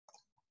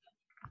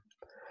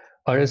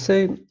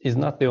RSA is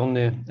not the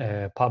only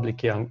public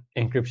key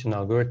encryption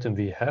algorithm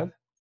we have,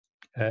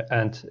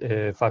 and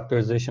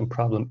factorization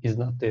problem is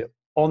not the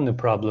only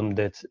problem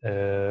that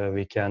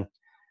we can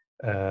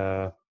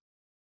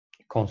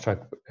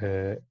construct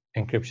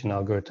encryption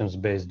algorithms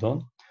based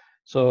on.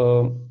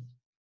 So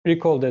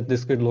recall that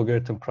discrete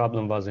logarithm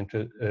problem was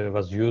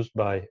used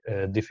by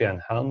Diffie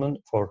and Hellman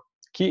for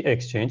key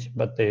exchange,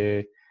 but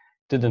they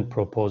didn't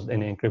propose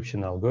any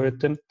encryption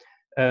algorithm.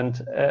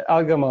 And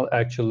El-Gamal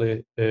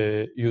actually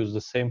used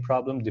the same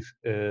problem,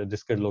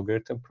 discrete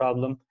logarithm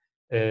problem,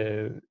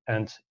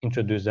 and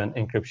introduced an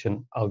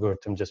encryption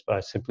algorithm just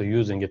by simply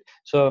using it.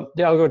 So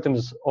the algorithm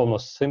is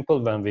almost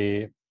simple when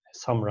we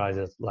summarize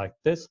it like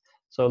this.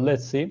 So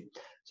let's see.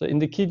 So in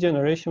the key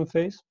generation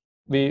phase,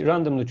 we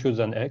randomly choose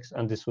an X,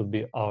 and this would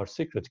be our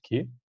secret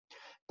key.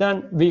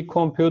 Then we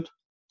compute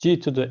G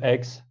to the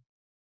X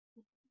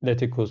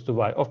that equals to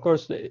Y. Of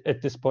course,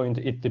 at this point,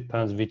 it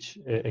depends which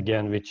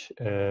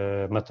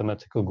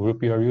mathematical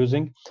group you are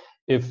using.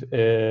 If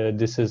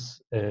this is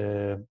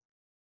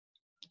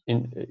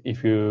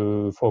if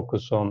you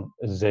focus on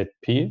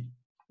ZP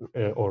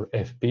or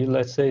FP,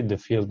 let's say, the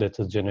field that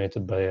is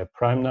generated by a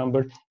prime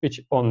number, which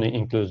only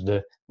includes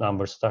the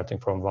numbers starting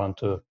from 1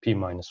 to P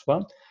minus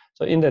 1.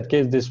 So in that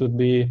case, this would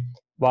be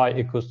Y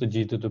equals to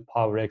G to the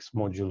power X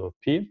modulo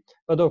P.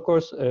 But of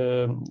course,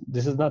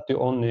 this is not the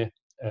only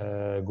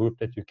group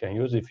that you can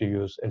use. If you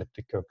use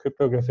elliptic curve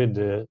cryptography,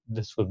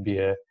 this would be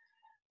a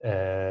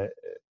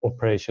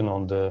operation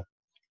on the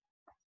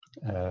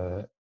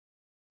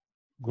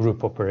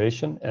group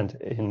operation. And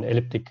in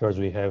elliptic curves,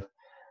 we have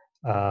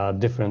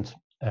different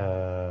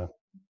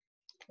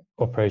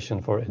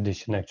operation for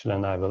addition, actually,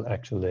 and I will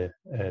actually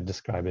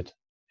describe it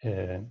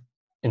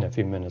in a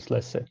few minutes,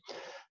 let's say.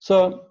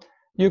 So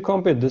you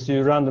compute this,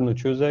 you randomly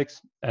choose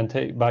X,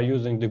 and by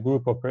using the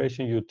group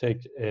operation, you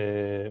take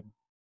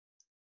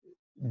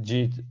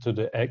G to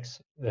the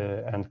X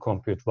and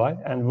compute Y,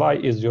 and Y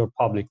is your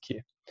public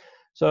key.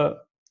 So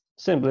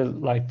simply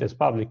like this,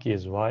 public key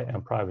is Y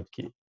and private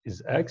key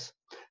is X.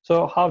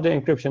 So how the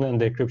encryption and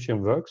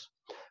decryption works: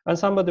 when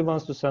somebody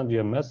wants to send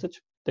you a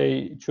message,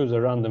 they choose a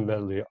random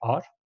value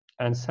R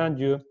and send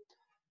you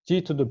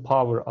G to the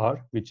power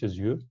R, which is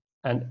U,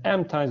 and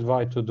M times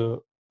Y to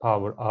the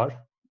power R,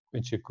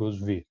 which equals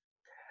V.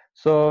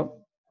 So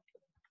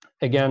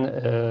again,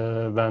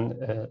 when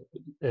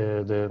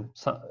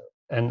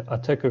an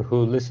attacker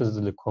who listens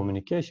to the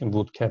communication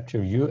would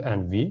capture U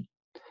and V,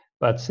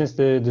 but since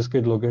the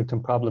discrete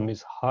logarithm problem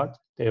is hard,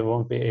 they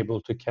won't be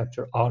able to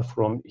capture R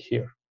from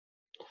here.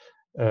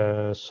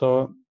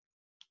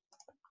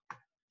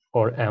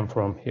 Or M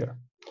from here.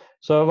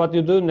 So what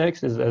you do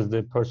next is, as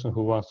the person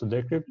who wants to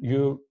decrypt,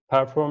 you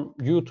perform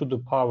U to the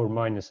power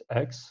minus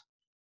X,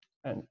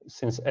 and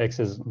since X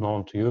is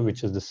known to you,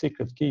 which is the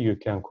secret key, you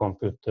can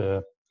compute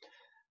the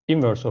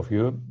inverse of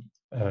U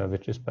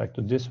with respect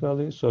to this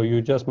value. So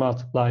you just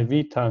multiply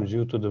V times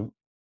U to the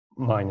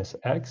minus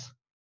X,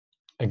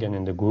 again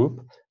in the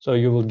group, so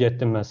you will get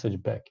the message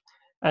back.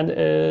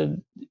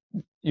 And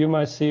you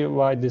might see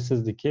why this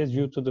is the case.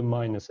 U to the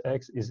minus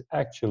X is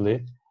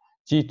actually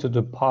G to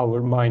the power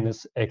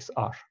minus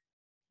XR,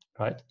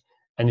 right?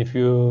 And if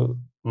you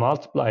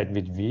multiply it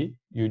with V,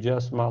 you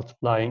just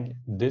multiplying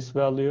this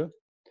value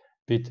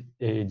with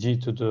G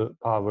to the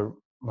power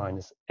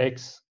minus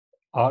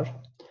XR.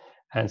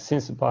 And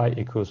since Y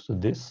equals to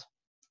this,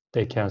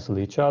 they cancel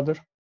each other,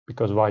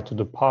 because Y to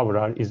the power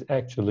R is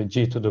actually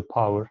G to the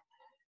power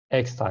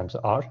X times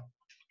R.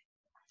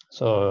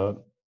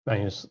 So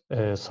when you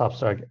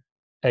subtract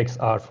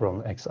XR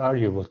from XR,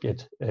 you will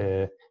get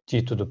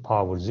G to the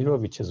power 0,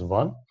 which is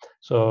 1.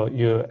 So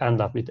you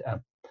end up with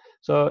M.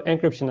 So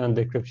encryption and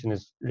decryption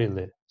is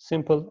really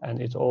simple,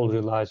 and it all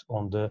relies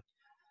on the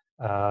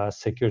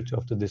security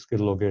of the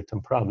discrete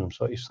logarithm problem.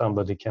 So if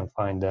somebody can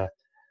find a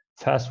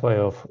fast way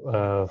of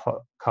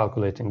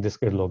calculating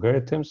discrete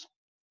logarithms,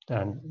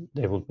 then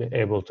they will be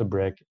able to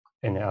break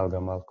any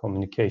El-Gamal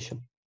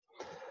communication.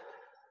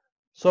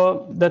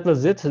 So that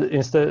was it.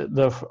 Instead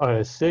of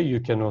RSA, you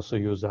can also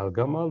use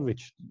El-Gamal,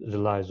 which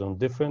relies on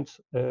different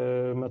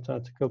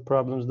mathematical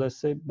problems,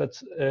 let's say.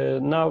 But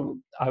now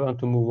I want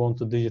to move on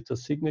to digital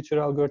signature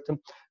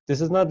algorithm.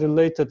 This is not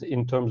related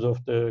in terms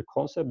of the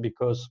concept,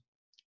 because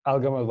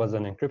El-Gamal was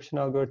an encryption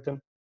algorithm.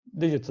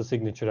 Digital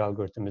signature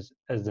algorithm is,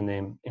 as the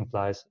name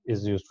implies,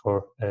 is used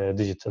for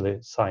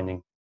digitally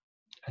signing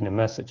any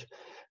message.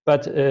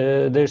 But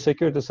their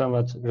security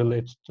somewhat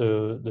relates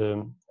to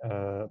the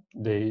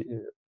they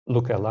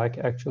look alike.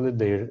 Actually,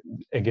 they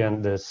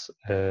again this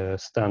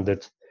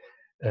standard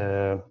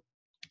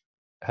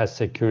has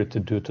security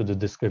due to the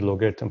discrete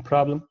logarithm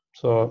problem.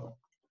 So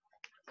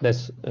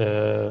let's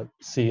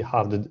see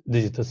how the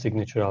digital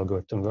signature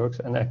algorithm works,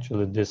 and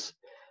actually this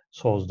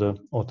solves the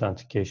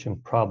authentication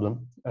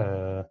problem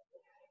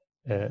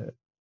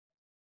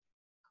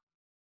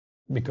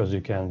because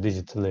you can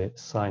digitally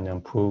sign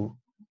and prove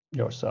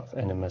yourself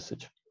any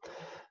message.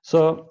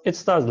 So it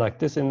starts like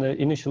this.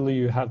 Initially,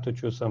 you have to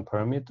choose some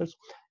parameters.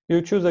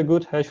 You choose a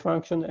good hash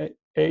function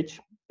H.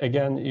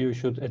 Again, you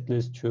should at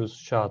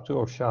leSH2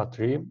 or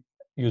SHA-3.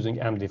 using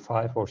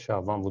MD5 or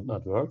SHA-1 would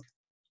not work.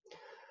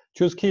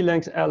 Choose key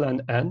lengths L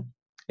and N.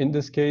 In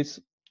this case,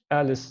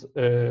 L is,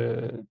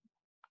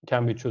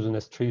 can be chosen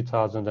as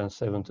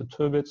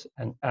 3072 bits,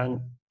 and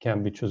N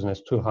can be chosen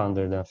as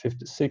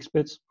 256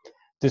 bits.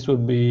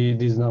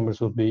 These numbers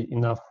would be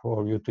enough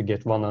for you to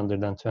get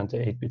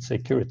 128-bit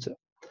security.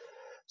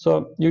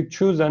 So you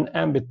choose an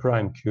n-bit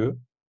prime Q.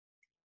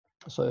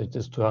 So it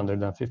is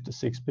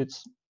 256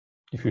 bits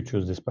if you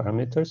choose these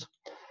parameters.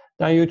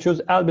 Then you choose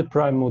L-bit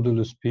prime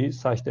modulus P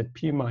such that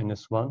P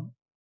minus 1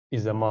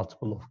 is a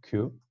multiple of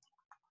Q.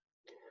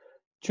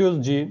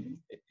 Choose G.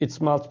 Its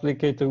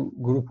multiplicator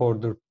group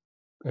order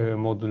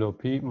modulo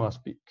P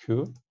must be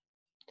Q.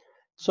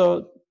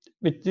 So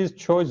with these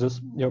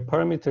choices, your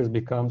parameters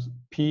becomes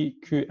P,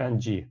 Q,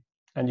 and G.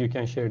 And you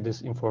can share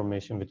this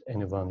information with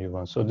anyone you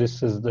want. So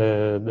this is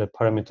the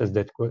parameters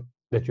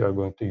that you are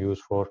going to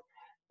use for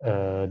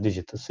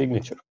digital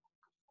signature.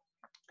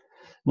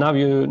 Now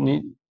you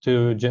need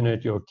to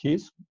generate your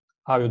keys.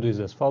 How you do is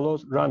as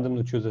follows.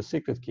 Randomly choose a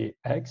secret key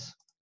X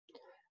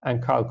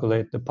and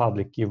calculate the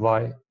public key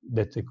Y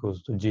that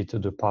equals to G to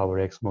the power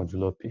X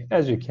modulo P.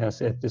 As you can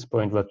see at this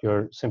point, what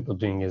you're simply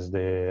doing is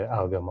the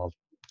El-Gamal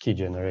key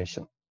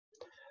generation.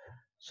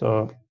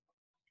 So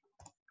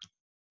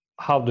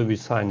how do we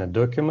sign a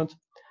document?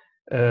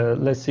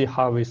 Let's see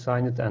how we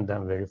sign it and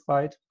then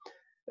verify it.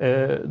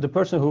 The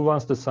person who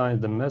wants to sign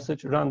the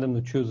message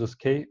randomly chooses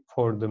K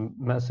for the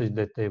message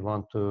that they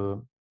want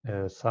to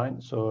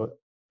sign. So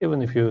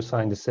even if you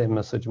sign the same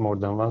message more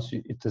than once,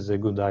 it is a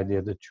good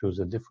idea to choose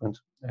a different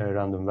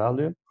random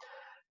value.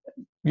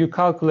 You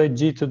calculate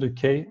G to the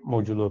K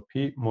modulo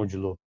P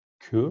modulo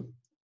Q,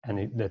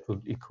 and that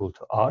would equal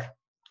to R.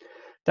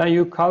 Then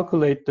you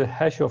calculate the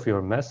hash of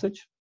your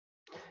message.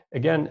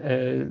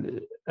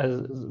 Again,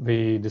 as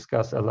we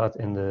discussed a lot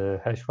in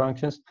the hash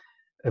functions,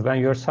 when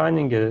you're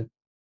signing a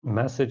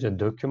message, a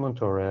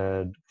document, or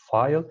a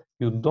file,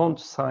 you don't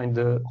sign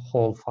the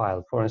whole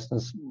file. For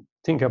instance,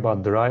 think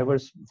about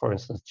drivers. For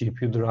instance,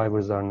 GPU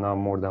drivers are now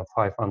more than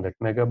 500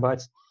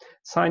 megabytes.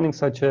 Signing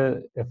such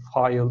a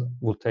file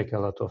will take a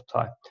lot of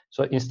time.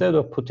 So instead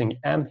of putting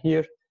M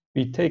here,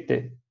 we take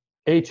the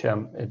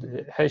HM,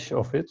 the hash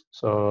of it.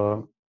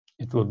 So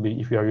it would be,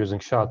 if you are using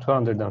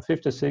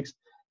SHA-256,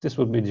 this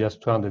would be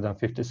just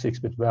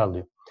 256-bit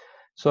value.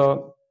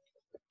 So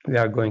we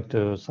are going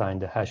to sign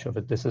the hash of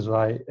it. This is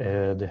why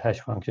the hash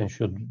function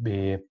should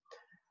be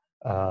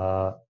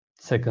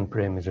second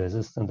preimage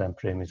resistant and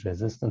preimage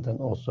resistant,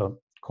 and also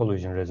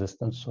collision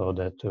resistant, so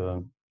that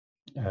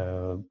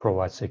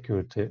provides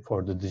security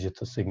for the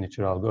digital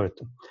signature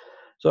algorithm.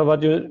 So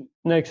what you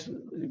next,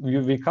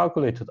 we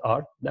calculated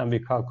R, then we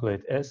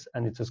calculate S,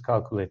 and it is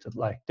calculated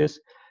like this.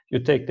 You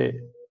take the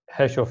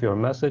hash of your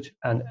message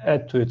and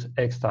add to it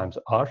X times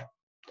R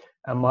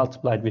and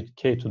multiply it with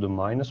K to the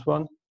minus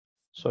 1.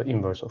 So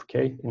inverse of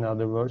K, in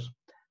other words.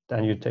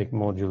 Then you take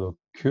modulo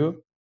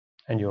Q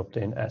and you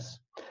obtain S.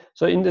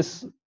 So in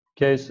this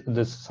case,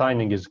 the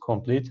signing is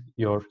complete.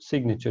 Your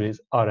signature is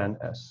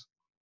RNS.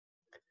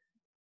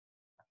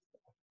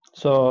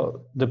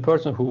 So the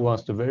person who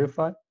wants to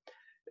verify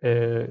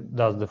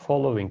does the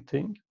following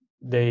thing.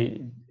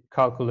 They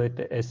calculate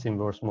the S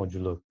inverse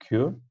modulo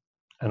Q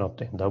and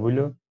obtain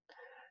W.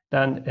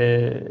 Then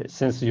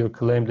since you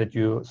claim that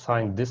you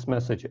signed this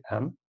message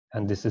M,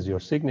 and this is your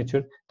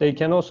signature, they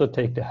can also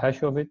take the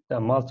hash of it,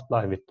 then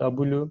multiply with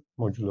W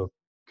modulo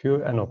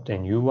Q and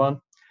obtain U1.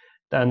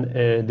 Then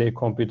they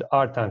compute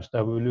R times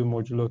W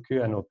modulo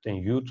Q and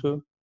obtain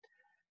U2.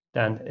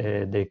 Then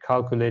they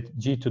calculate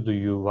G to the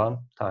U1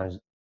 times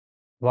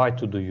Y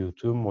to the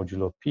U2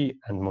 modulo P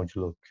and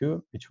modulo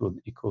Q, which would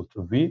equal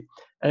to V.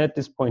 And at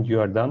this point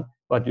you are done.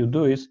 What you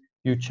do is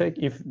you check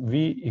if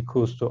V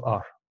equals to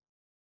R.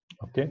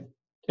 Okay?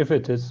 If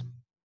it is,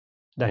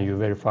 then you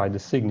verify the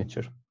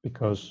signature,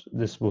 because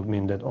this would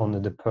mean that only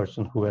the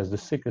person who has the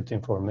secret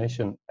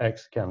information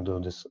X can do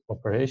these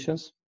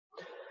operations.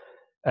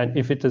 And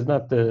if it is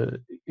not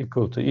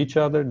equal to each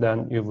other,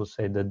 then you will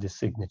say that this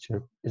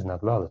signature is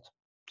not valid.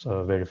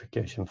 So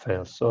verification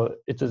fails. So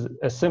it is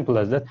as simple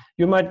as that.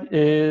 You might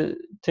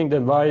think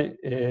that why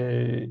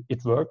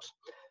it works.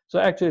 So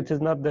actually it is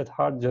not that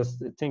hard.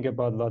 Just think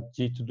about what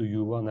G to the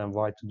U1 and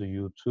Y to the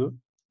U2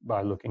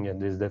 by looking at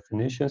these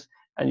definitions,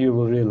 and you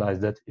will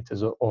realize that it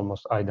is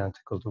almost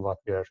identical to what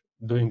we are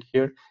doing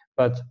here.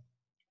 But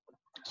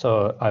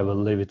so I will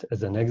leave it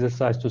as an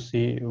exercise to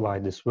see why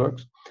this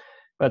works.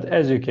 But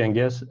as you can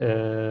guess,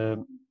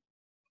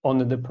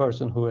 only the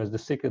person who has the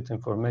secret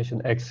information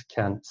X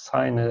can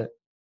sign a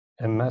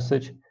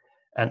message,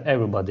 and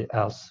everybody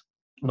else,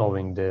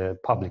 knowing the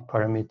public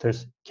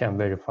parameters, can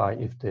verify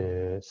if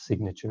the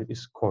signature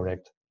is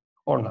correct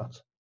or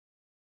not.